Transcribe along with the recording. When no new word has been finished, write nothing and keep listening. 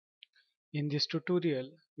In this tutorial,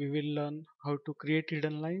 we will learn how to create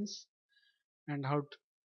hidden lines and how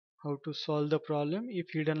to solve the problem if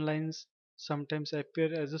hidden lines sometimes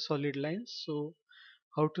appear as a solid lines. So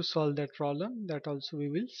how to solve that problem, that also we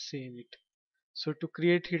will see in it. So to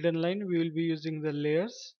create hidden line, we will be using the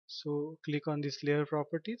layers. So click on this layer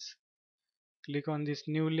properties, click on this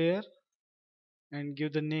new layer and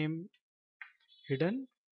give the name hidden.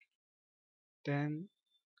 Then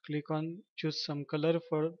click on choose some color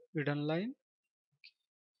for hidden line.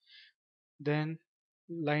 Then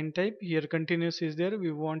line type, here continuous is there,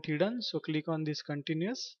 we want hidden, so click on this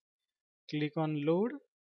continuous, click on load,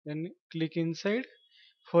 then click inside.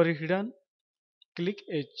 For hidden, click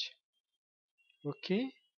H. Okay,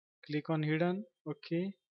 click on hidden.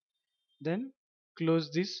 Okay, then close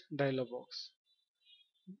this dialog box.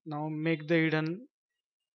 Now make the hidden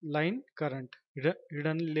line current,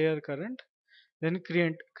 hidden layer current. Then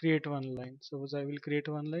create one line. Suppose I will create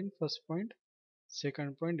one line, first point,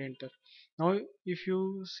 second point, enter. Now if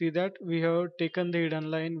you see that we have taken the hidden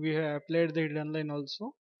line, we have applied the hidden line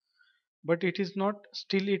also, but it is not,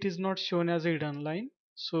 still it is not shown as a hidden line.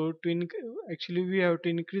 So actually we have to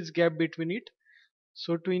increase gap between it.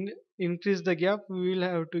 So to increase the gap, we will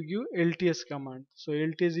have to give LTS command. So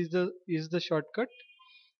LTS is the shortcut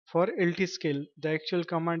for LT scale. The actual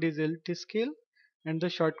command is LT scale and the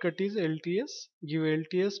shortcut is LTS. Give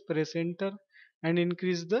LTS, press enter and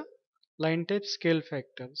increase the line type scale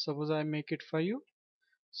factor. Suppose I make it 5.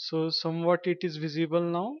 So somewhat it is visible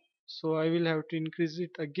now. So I will have to increase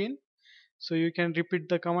it again. So you can repeat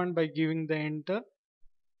the command by giving the enter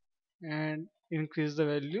and increase the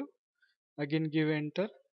value. Again give enter.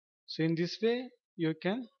 So in this way you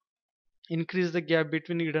can increase the gap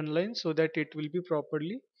between hidden lines so that it will be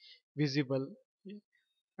properly visible.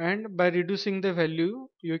 And by reducing the value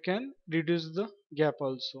you can reduce the gap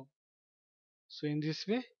also. So in this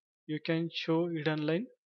way you can show hidden line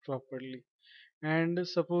properly. And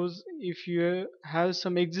suppose if you have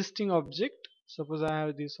some existing object, suppose I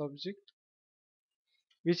have this object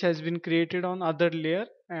which has been created on other layer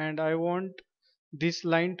and I want this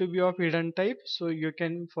line to be of hidden type, so you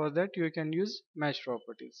can, for that you can use match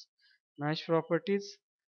properties.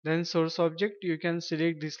 Then source object, you can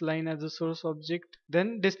select this line as a source object.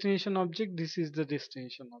 Then destination object, this is the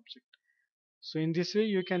destination object. So in this way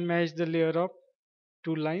you can match the layer of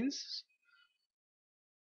two lines.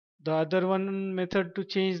 The other one method to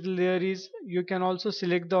change the layer is you can also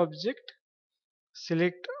select the object,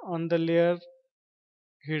 select on the layer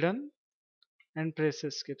hidden and press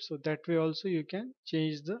escape. So that way also you can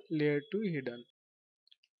change the layer to hidden.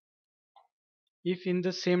 If in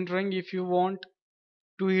the same drawing, if you want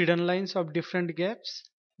two hidden lines of different gaps,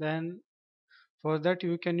 then for that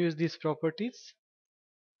you can use these properties.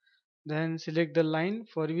 Then select the line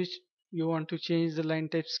for which you want to change the line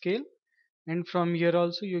type scale, and from here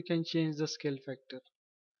also you can change the scale factor.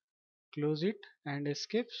 Close it and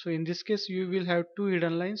escape. So in this case you will have two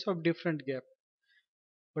hidden lines of different gap,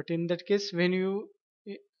 but in that case when you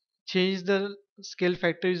eh, change the scale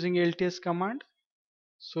factor using LTS command,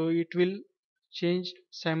 so it will change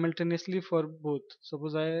simultaneously for both.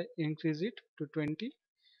 Suppose I increase it to 20,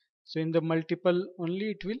 so in the multiple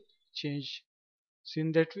only it will change. So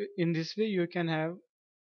in this way you can have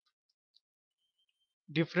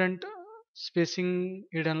different spacing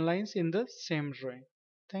hidden lines in the same drawing.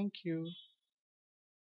 Thank you.